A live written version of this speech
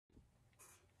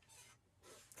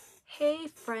Hey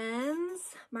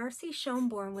friends, Marcy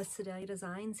Schoenborn with Sedalia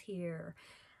Designs here.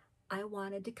 I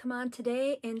wanted to come on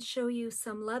today and show you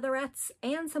some leatherettes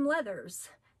and some leathers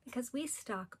because we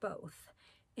stock both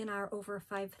in our over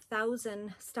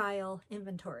 5,000 style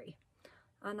inventory.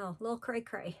 I know, a little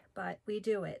cray-cray, but we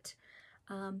do it.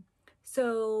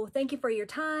 So thank you for your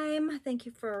time. Thank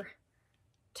you for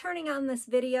turning on this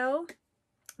video. I'm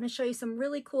going to show you some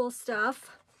really cool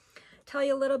stuff. Tell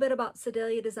you a little bit about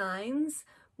Sedalia Designs.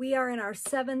 We are in our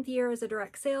 7th year as a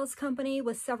direct sales company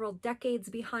with several decades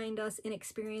behind us in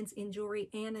experience in jewelry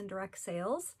and in direct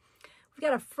sales. We've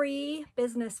got a free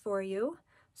business for you.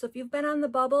 So if you've been on the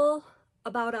bubble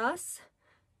about us,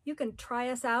 you can try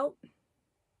us out,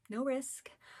 no risk.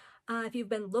 If you've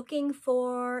been looking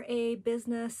for a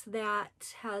business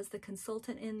that has the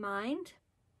consultant in mind,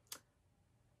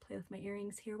 play with my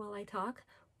earrings here while I talk.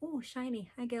 Oh,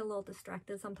 shiny. I get a little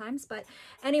distracted sometimes. But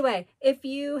anyway, if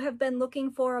you have been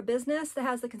looking for a business that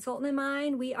has the consultant in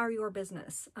mind, we are your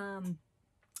business.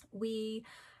 We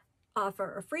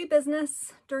offer a free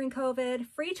business during COVID,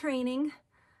 free training,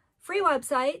 free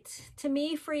website. To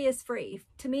me, free is free.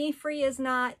 To me, free is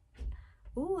not,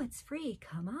 oh, it's free.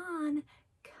 Come on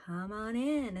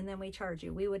in. And then we charge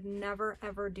you. We would never,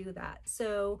 ever do that.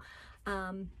 So,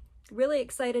 really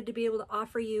excited to be able to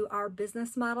offer you our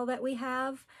business model that we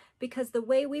have, because the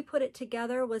way we put it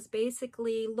together was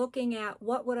basically looking at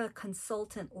what would a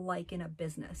consultant like in a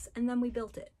business, and then we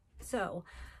built it. So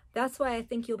that's why I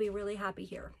think you'll be really happy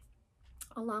here,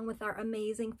 along with our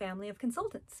amazing family of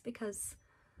consultants, because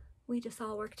we just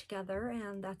all work together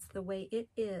and that's the way it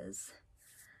is.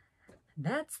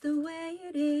 That's the way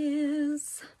it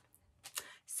is.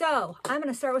 So I'm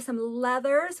going to start with some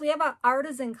leathers. We have an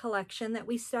artisan collection that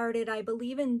we started, I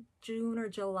believe, in June or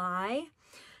July.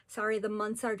 Sorry, the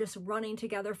months are just running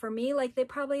together for me like they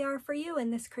probably are for you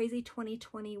in this crazy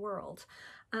 2020 world.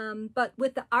 But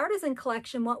with the artisan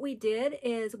collection, what we did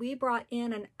is we brought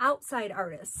in an outside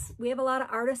artist. We have a lot of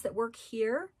artists that work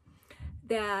here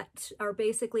that are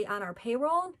basically on our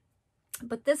payroll.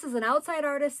 But this is an outside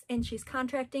artist, and she's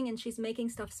contracting and she's making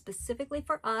stuff specifically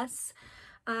for us.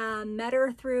 Met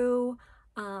her through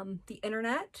the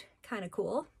internet, kind of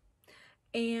cool,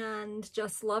 and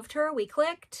just loved her. We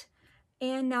clicked,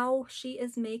 and now she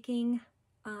is making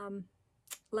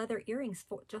leather earrings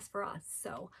just for us.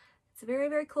 So it's very,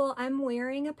 very cool. I'm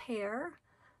wearing a pair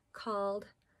called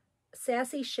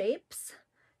Sassy Shapes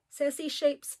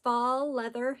fall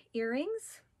leather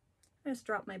earrings. I just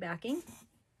dropped my backing,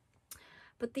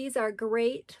 but these are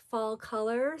great fall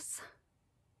colors.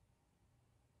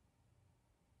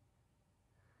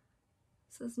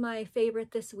 This is my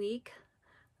favorite this week.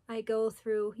 I go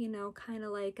through, you know, kind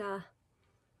of like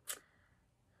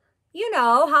you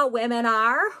know how women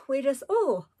are. We just,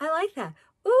 ooh, I like that.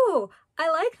 Ooh, I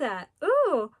like that.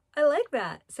 Ooh, I like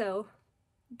that. So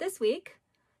this week,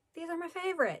 these are my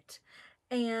favorite.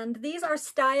 And these are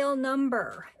style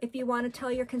number. If you want to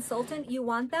tell your consultant you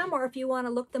want them, or if you want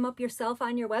to look them up yourself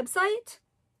on your website.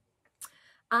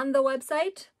 On the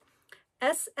website,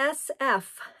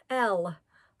 SSFL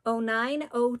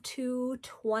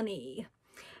 090220.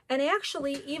 And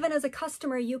actually, even as a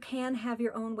customer, you can have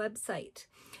your own website.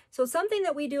 So something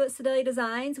that we do at Sedalia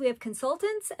Designs, we have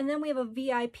consultants, and then we have a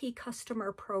VIP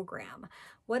customer program.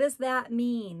 What does that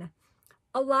mean?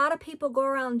 A lot of people go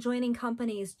around joining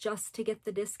companies just to get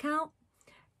the discount.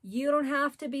 You don't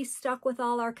have to be stuck with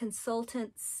all our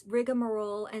consultants'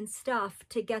 rigmarole and stuff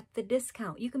to get the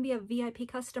discount. You can be a VIP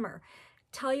customer.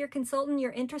 Tell your consultant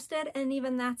you're interested, and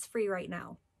even that's free right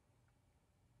now.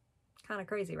 Kind of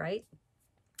crazy, right?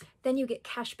 Then you get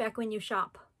cash back when you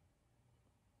shop.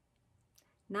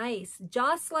 Nice.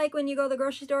 Just like when you go to the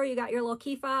grocery store, you got your little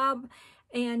key fob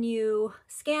and you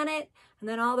scan it, and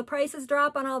then all the prices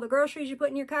drop on all the groceries you put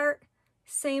in your cart.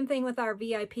 Same thing with our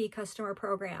VIP customer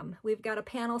program. We've got a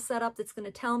panel set up that's going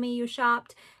to tell me you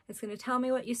shopped. It's going to tell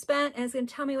me what you spent, and it's going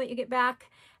to tell me what you get back.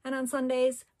 And on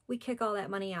Sundays, we kick all that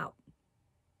money out.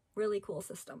 Really cool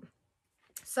system.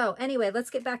 So anyway, let's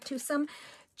get back to some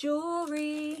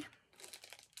jewelry.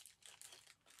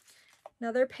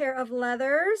 Another pair of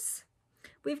leathers.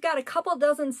 We've got a couple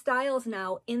dozen styles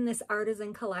now in this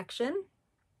artisan collection.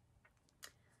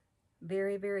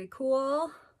 Very, very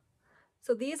cool.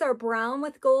 So these are brown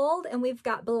with gold, and we've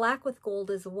got black with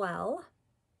gold as well.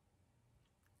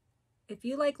 If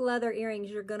you like leather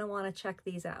earrings, you're going to want to check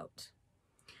these out.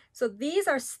 So these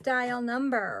are style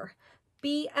number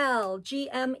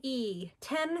BLGME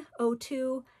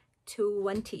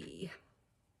 100220.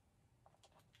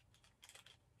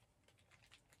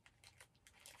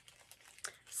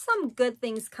 Some good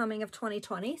things coming of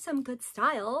 2020, some good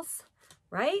styles,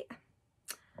 right?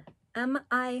 Am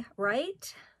I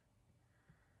right?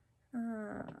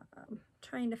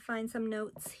 Trying to find some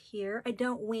notes here. I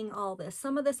don't wing all this.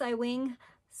 Some of this I wing,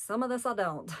 some of this I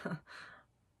don't.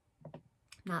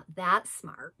 Not that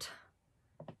smart.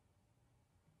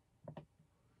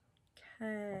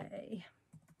 Okay.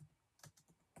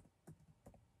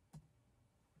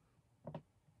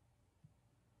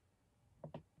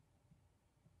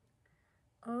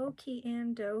 Okie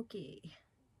and dokie.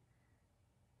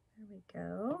 There we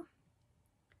go.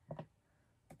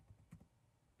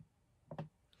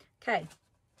 Okay.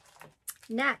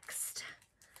 Next,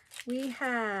 we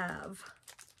have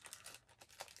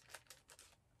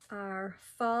our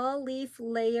fall leaf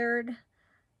layered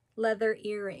leather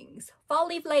earrings. Fall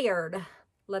leaf layered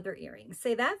leather earrings.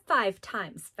 Say that 5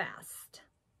 times fast,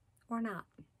 or not.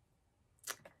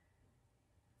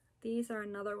 These are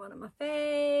another one of my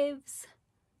faves.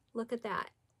 Look at that.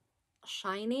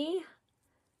 Shiny.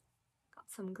 Got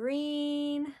some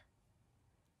green.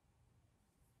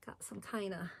 Got some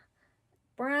kind of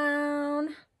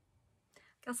brown.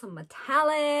 Got some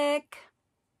metallic.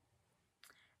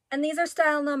 And these are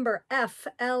style number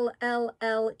FLLLE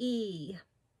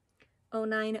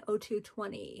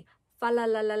 090220.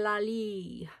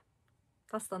 Falalalali.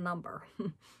 That's the number.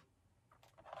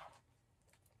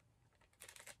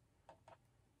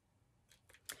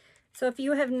 So if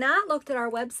you have not looked at our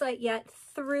website yet,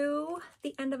 through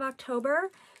the end of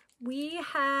October, we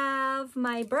have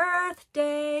my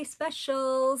birthday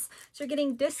specials. So you're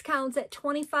getting discounts at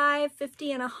 $25,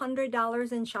 $50, and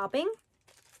 $100 in shopping.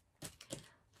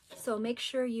 So make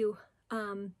sure you,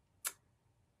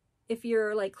 if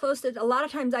you're like close to, a lot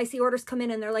of times I see orders come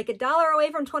in and they're like $1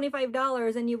 away from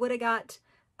 $25 and you would have got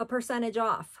a percentage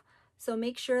off. So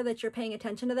make sure that you're paying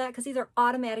attention to that because these are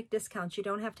automatic discounts. You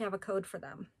don't have to have a code for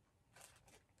them.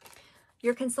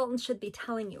 Your consultant should be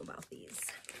telling you about these.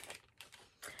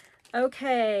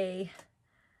 Okay,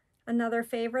 another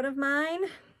favorite of mine.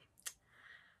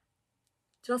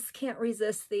 Just can't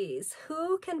resist these.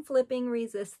 Who can flipping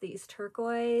resist these?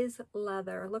 Turquoise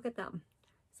leather. Look at them.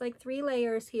 It's like 3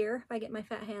 layers here, if I get my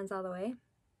fat hands out of the way.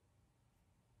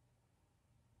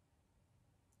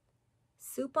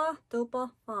 Super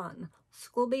duper fun.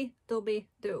 Scooby dooby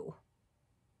doo.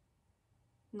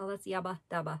 No, that's yabba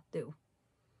dabba doo.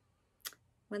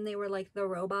 When they were like the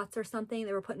robots or something,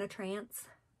 they were put in a trance.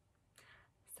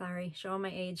 Sorry, showing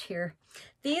my age here.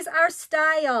 These are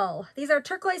style. These are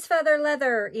turquoise feather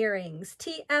leather earrings.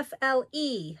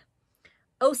 TFLE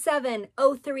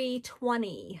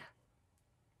 070320.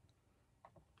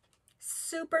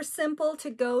 Super simple to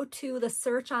go to the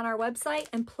search on our website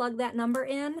and plug that number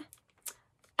in.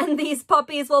 And these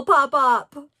puppies will pop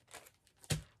up.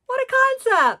 What a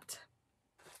concept.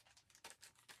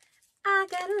 I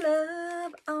got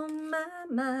love on my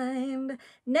mind.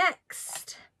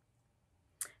 Next,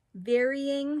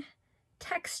 varying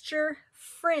texture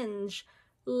fringe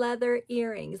leather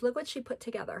earrings. Look what she put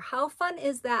together. How fun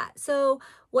is that? So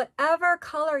whatever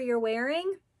color you're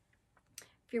wearing,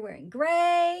 if you're wearing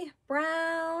gray,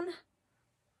 brown,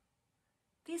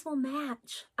 these will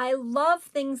match. I love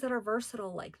things that are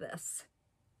versatile like this.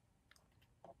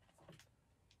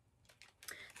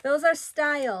 Those are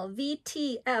style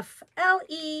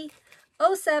VTFLE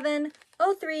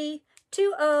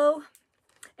 070320.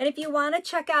 And if you want to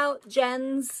check out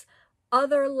Jen's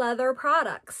other leather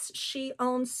products, she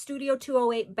owns Studio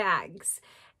 208 bags.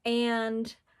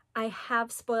 And I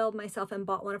have spoiled myself and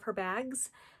bought one of her bags.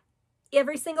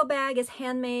 Every single bag is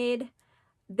handmade.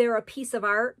 They're a piece of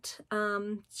art.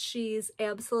 She's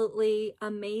absolutely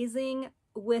amazing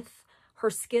with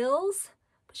her skills.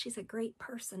 She's a great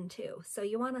person too, so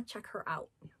you want to check her out.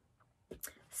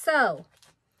 So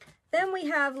then we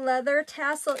have leather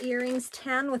tassel earrings,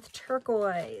 tan with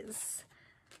turquoise.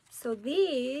 So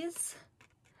these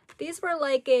were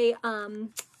like a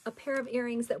pair of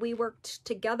earrings that we worked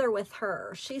together with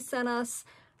her. She sent us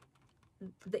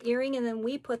the earring and then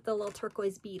we put the little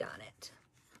turquoise bead on it.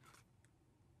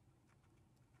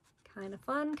 Kind of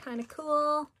fun, kind of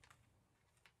cool.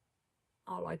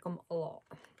 I like them a lot.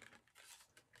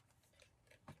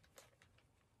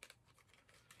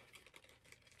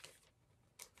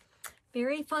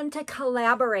 Very fun to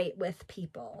collaborate with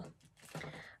people.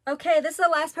 Okay, this is the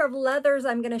last pair of leathers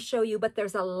I'm going to show you, but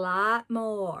there's a lot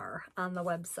more on the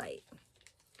website.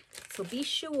 So be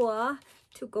sure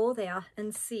to go there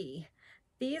and see.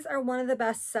 These are one of the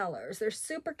best sellers. They're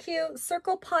super cute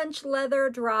circle punch leather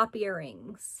drop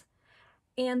earrings.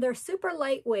 And they're super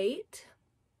lightweight.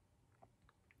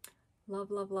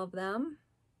 Love, love, love them.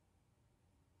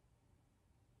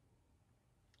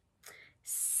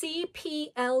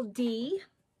 CPLD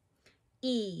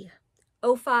E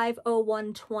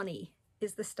 050120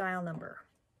 is the style number.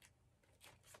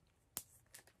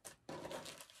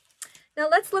 Now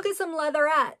let's look at some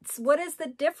leatherettes. What is the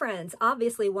difference?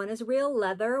 Obviously, one is real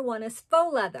leather, one is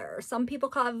faux leather. Some people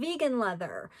call it vegan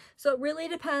leather. So it really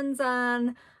depends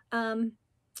on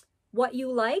what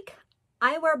you like.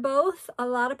 I wear both. A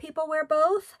lot of people wear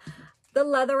both. The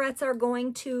leatherettes are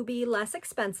going to be less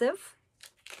expensive.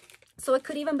 So it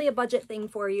could even be a budget thing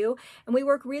for you. And we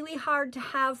work really hard to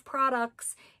have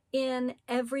products in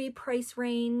every price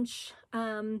range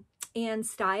and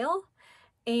style.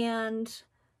 And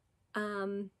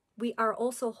we are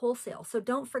also wholesale. So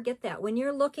don't forget that. When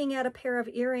you're looking at a pair of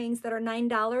earrings that are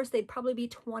 $9, they'd probably be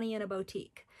 $20 in a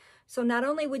boutique. So not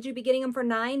only would you be getting them for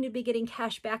 $9, you'd be getting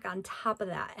cash back on top of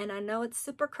that. And I know it's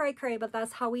super cray-cray, but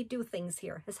that's how we do things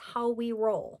here. Is how we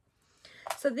roll.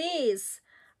 So these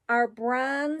are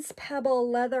bronze pebble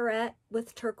leatherette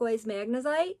with turquoise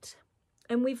magnesite.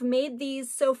 And we've made these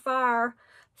so far,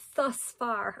 thus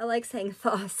far. I like saying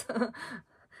thus.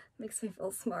 Makes me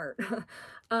feel smart.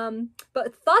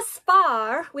 But thus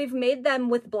far, we've made them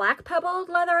with black pebbled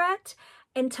leatherette.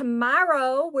 And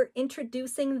tomorrow, we're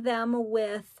introducing them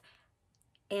with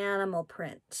animal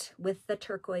print with the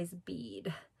turquoise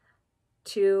bead.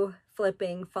 Two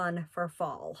flipping fun for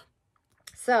fall.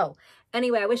 So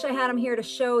anyway, I wish I had them here to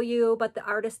show you, but the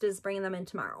artist is bringing them in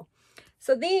tomorrow.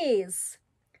 So these,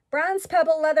 bronze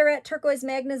pebble leatherette turquoise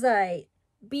magnesite,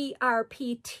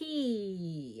 BRPT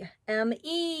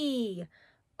ME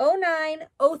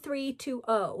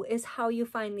 090320 is how you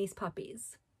find these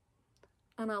puppies.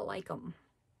 And I like them.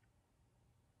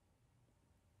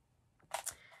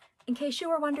 In case you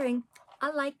were wondering,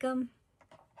 I like them.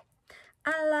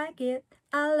 I like it.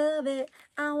 I love it.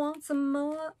 I want some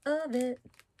more of it.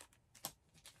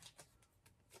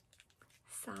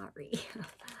 Sorry.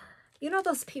 You know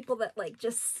those people that like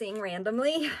just sing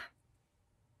randomly?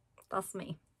 That's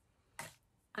me.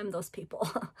 I'm those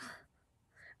people.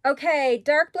 Okay,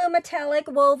 dark blue metallic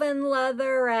woven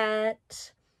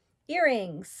leatherette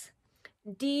earrings.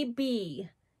 DB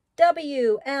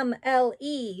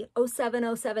WMLE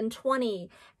 070720.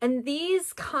 And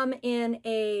these come in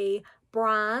a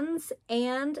bronze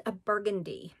and a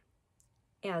burgundy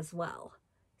as well.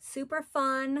 Super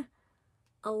fun.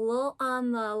 A little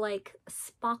on the like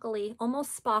sparkly,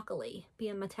 almost sparkly,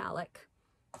 being metallic.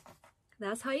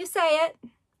 That's how you say it.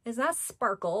 Is that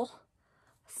sparkle?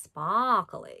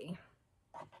 Sparkly.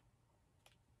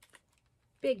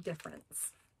 Big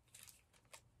difference.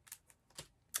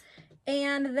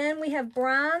 And then we have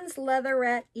bronze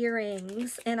leatherette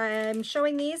earrings. And I'm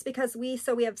showing these because we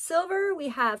have silver, we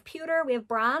have pewter, we have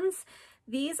bronze.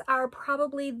 These are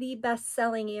probably the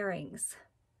best-selling earrings.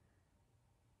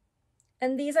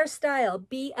 And these are style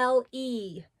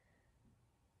BLE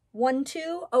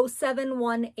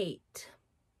 120718.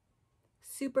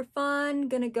 Super fun.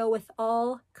 Gonna go with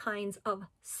all kinds of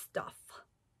stuff.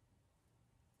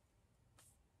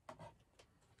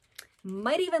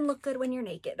 Might even look good when you're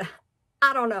naked.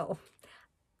 I don't know.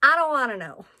 I don't want to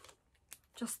know.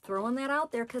 Just throwing that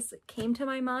out there because it came to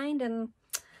my mind, and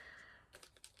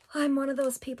I'm one of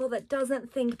those people that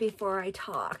doesn't think before I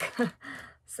talk.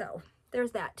 So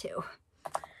there's that too.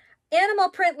 Animal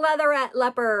print leatherette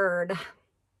leopard.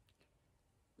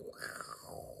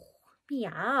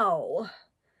 Meow.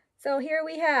 So here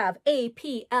we have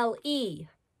APLE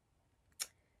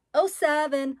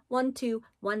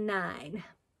 071219.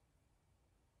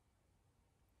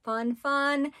 Fun,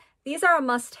 fun. These are a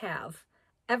must-have.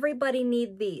 Everybody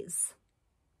need these.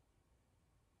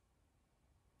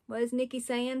 What is Nikki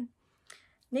saying?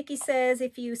 Nikki says,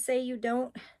 if you say you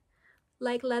don't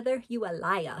like leather, you a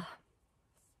liar.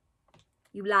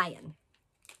 You lying.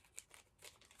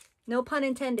 No pun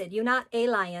intended. You're not a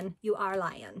lion. You are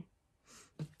lying.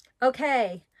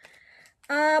 Okay.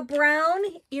 Brown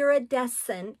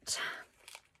iridescent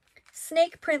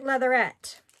snake print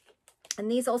leatherette. And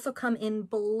these also come in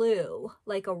blue,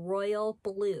 like a royal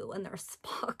blue, and they're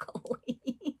sparkly.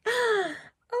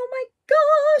 Oh my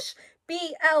gosh!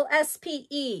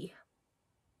 BLSPE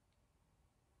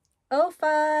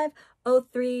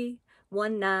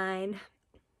 050319.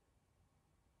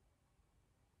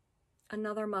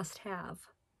 Another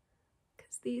must-have,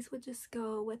 because these would just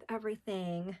go with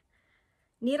everything.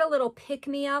 Need a little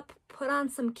pick-me-up? Put on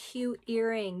some cute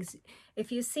earrings.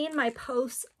 If you've seen my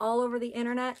posts all over the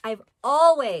internet, I've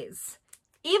always,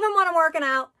 even when I'm working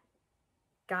out,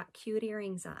 got cute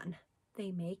earrings on.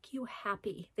 They make you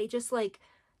happy. They just like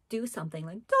do something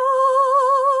like,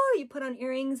 oh, you put on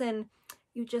earrings and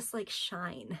you just like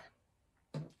shine.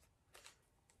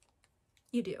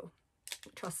 You do.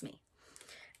 Trust me.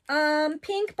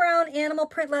 Pink brown animal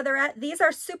print leatherette. These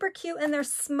are super cute and they're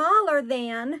smaller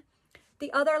than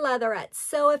the other leatherettes.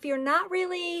 So if you're not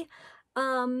really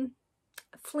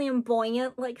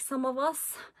flamboyant like some of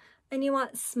us and you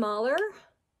want smaller,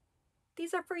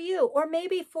 these are for you. Or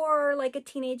maybe for like a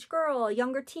teenage girl, a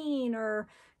younger teen, or,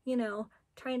 you know,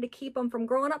 trying to keep them from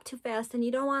growing up too fast and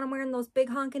you don't want them wearing those big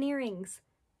honking earrings.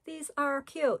 These are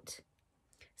cute.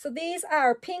 So these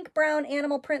are pink brown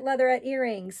animal print leatherette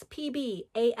earrings,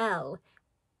 PBALE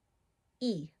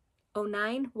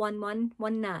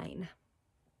 091119.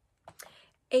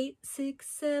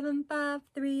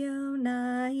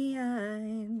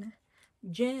 8675309.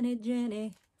 Jenny,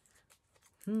 Jenny.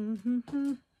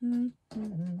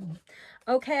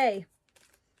 Okay,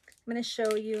 I'm going to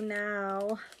show you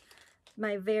now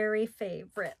my very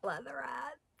favorite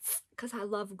leatherettes because I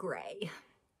love gray.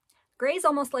 Gray is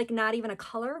almost like not even a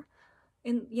color,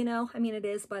 and you know, I mean it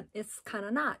is, but it's kind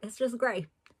of not. It's just gray.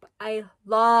 But I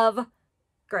love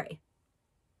gray.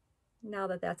 Now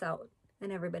that that's out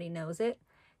and everybody knows it.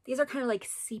 These are kind of like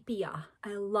sepia.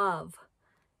 I love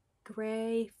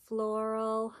gray,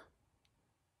 floral.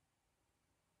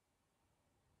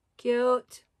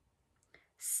 Cute.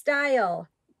 Style,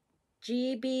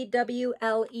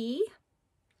 GBWLE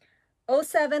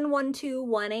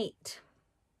 071218.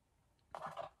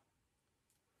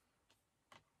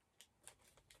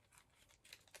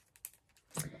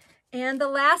 And the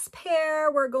last pair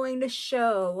we're going to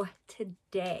show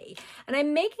today. And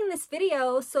I'm making this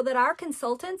video so that our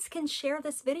consultants can share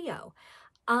this video.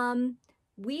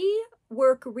 We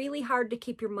work really hard to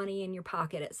keep your money in your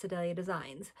pocket at Sedalia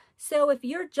Designs. So if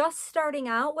you're just starting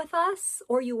out with us,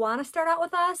 or you want to start out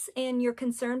with us and you're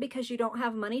concerned because you don't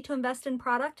have money to invest in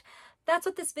product, that's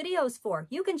what this video is for.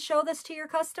 You can show this to your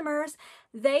customers.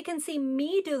 They can see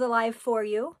me do the live for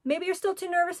you. Maybe you're still too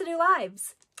nervous to do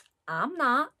lives. I'm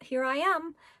not. Here I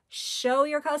am. Show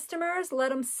your customers. Let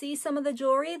them see some of the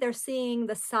jewelry. They're seeing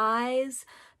the size,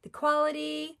 the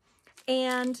quality,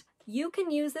 and you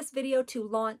can use this video to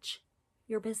launch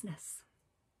your business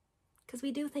because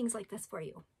we do things like this for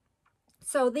you.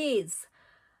 So these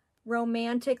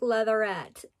romantic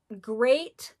leatherette,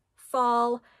 great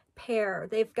fall pair.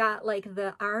 They've got like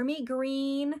the army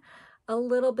green, a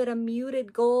little bit of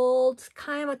muted gold,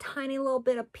 kind of a tiny little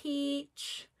bit of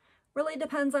peach. Really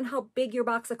depends on how big your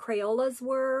box of Crayolas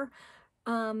were,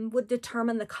 would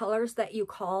determine the colors that you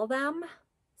call them.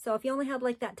 So if you only had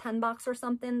like that 10 box or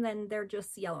something, then they're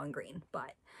just yellow and green.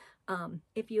 But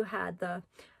if you had the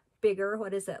bigger,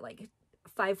 what is it, like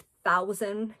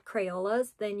 5,000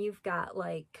 Crayolas, then you've got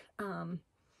like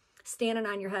Standing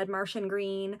on Your Head, Martian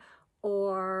Green,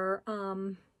 or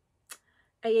I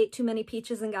Ate Too Many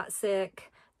Peaches and Got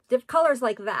Sick. Colors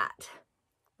like that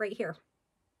right here.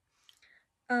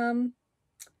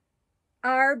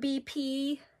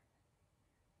 RBP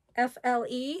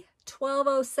FLE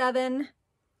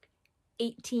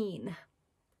 120718.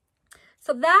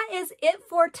 So that is it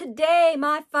for today,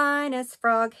 my finest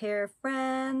frog hair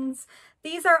friends.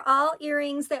 These are all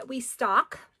earrings that we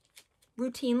stock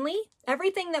routinely.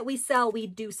 Everything that we sell, we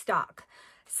do stock.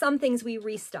 Some things we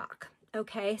restock,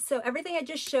 okay? So everything I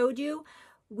just showed you,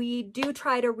 we do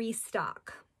try to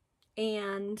restock.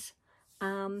 And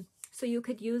so you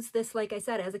could use this, like I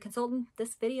said, as a consultant.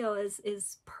 This video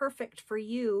is perfect for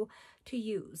you to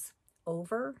use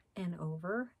over and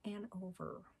over and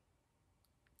over.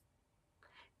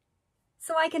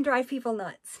 So I can drive people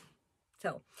nuts.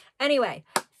 So anyway,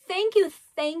 thank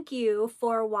you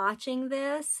for watching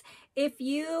this. If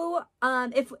you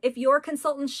if your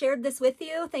consultant shared this with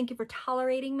you, thank you for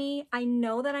tolerating me. I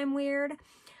know that I'm weird.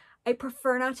 I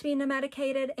prefer not to be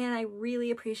medicated, and I really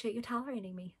appreciate you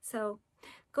tolerating me. So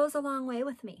goes a long way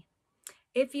with me.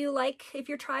 If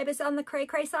your tribe is on the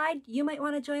cray-cray side, you might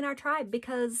want to join our tribe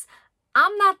because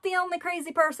I'm not the only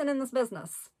crazy person in this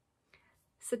business.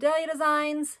 Sedalia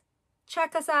Designs,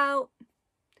 check us out.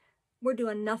 We're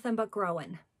doing nothing but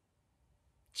growing.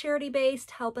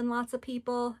 Charity-based, helping lots of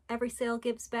people. Every sale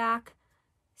gives back.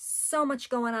 So much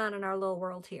going on in our little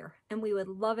world here, and we would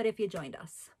love it if you joined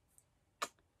us.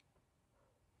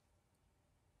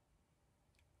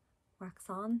 Wax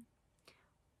on,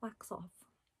 wax off.